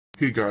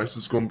Hey guys,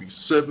 it's going to be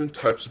 7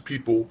 types of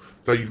people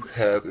that you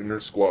have in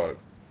your squad.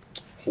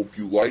 Hope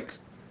you like,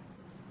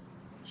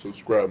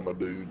 subscribe, my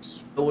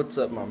dudes. What's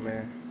up, my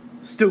man?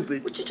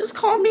 Stupid. What you just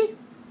called me?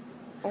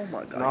 Oh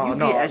my god. No, you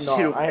no, get asked no.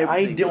 hit over I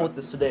everything. ain't dealing with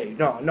this today.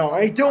 No,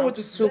 I ain't dealing with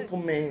this today.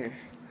 Superman.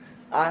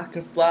 I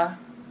can fly.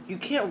 You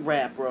can't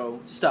rap,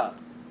 bro. Stop.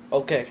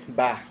 Okay,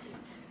 bye.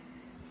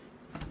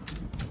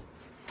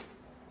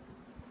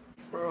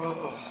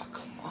 Bro,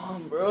 come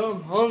on, bro.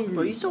 I'm hungry.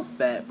 Bro, you so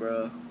fat,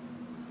 bro.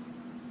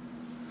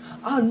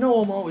 I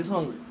know I'm always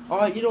hungry.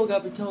 Alright, you don't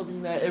gotta be telling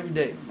me that every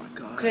day. Oh my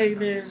god. Okay,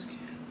 man.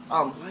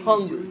 I'm Why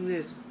hungry. you doing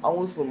this? I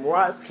want some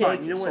rice cake.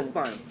 Fine, you know what? Some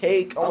Fine.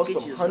 cake. I I'll want get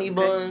some you honey some,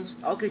 okay? buns.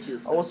 I'll get you.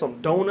 I want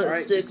some donut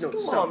Alright, sticks. no, Come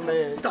stop on,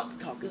 man. Stop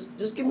talking.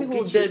 Just give me I'll a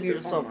little get you Debbie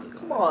or some- something. oh my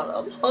Come God.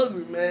 on, I'm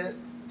hungry,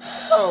 man.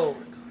 Oh.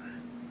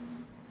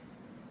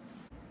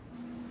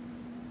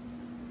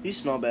 You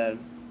smell bad.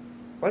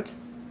 What?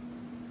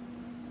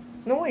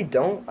 No, I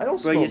don't. I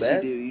don't Bro, smell yes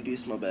bad. you do. You do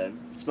smell bad.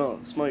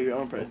 Smell your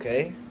armpit.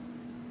 Okay.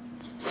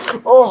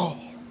 Oh.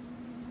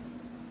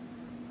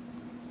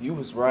 You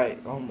was right.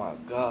 Oh my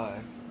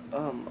god.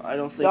 I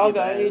don't think Y'all it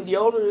got any has.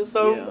 deodorant or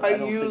something? Yeah, I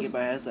don't think it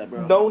has that,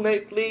 bro.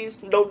 Donate, please.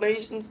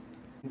 Donations.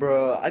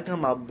 Bruh, I got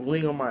my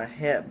bling on my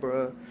hat,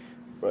 bruh.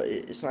 Bruh,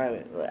 it's not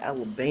even like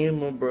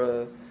Alabama,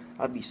 bruh.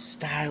 I be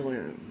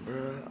styling,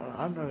 bruh.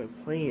 I'm not even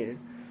playing.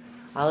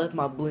 I left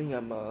my bling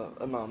at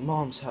my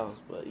mom's house,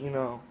 but you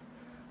know,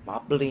 my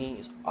bling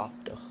is off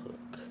the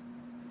hook.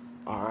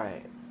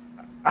 Alright.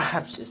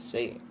 I'm just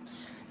saying.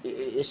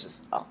 It's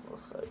just off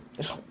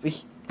the hook.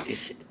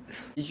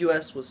 Did you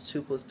ask what's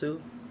 2 plus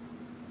 2?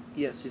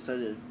 Yes, I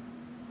did.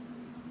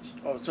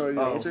 Oh, sorry, you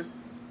gonna answer?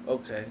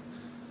 Okay.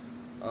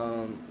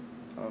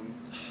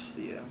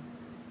 Yeah.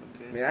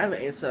 Okay. Man, I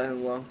haven't answered that in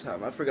a long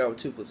time. I forgot what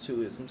 2 plus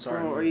 2 is. I'm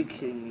sorry. Bro, are man. you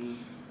kidding me?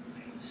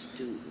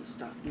 Stupid.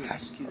 Stop doing I'm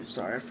excuses.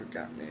 sorry, I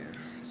forgot, man.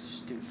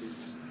 Stupid.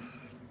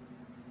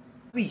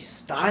 I be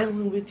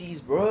styling with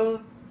these,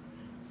 bruh.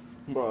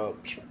 Bruh,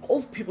 all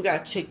the people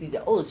gotta check these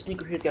out. All the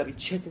sneakerheads gotta be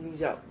checking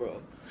these out,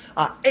 bruh.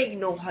 I ain't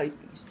no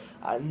hypebeast.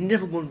 I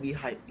never gonna be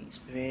hypebeast,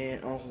 man.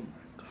 Oh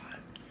my god.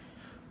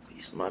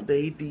 These my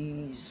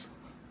babies.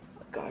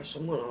 Gosh,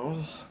 I'm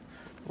gonna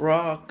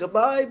rock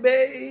goodbye,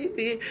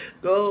 baby.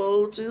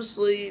 Go to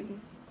sleep.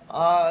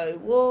 I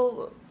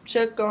will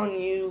check on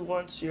you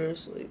once you're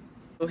asleep.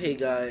 Oh hey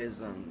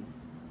guys,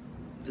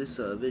 this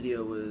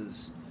video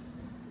was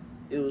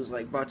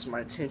like brought to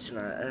my attention,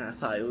 and I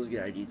thought it was a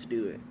good idea to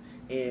do it.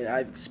 And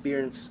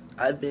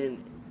I've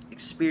been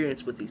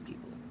experienced with these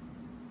people.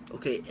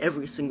 Okay,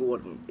 every single one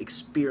of them,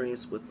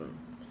 experienced with them.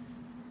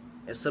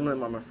 And some of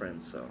them are my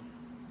friends, so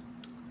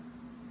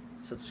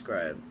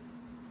subscribe.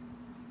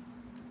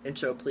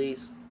 Intro,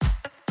 please.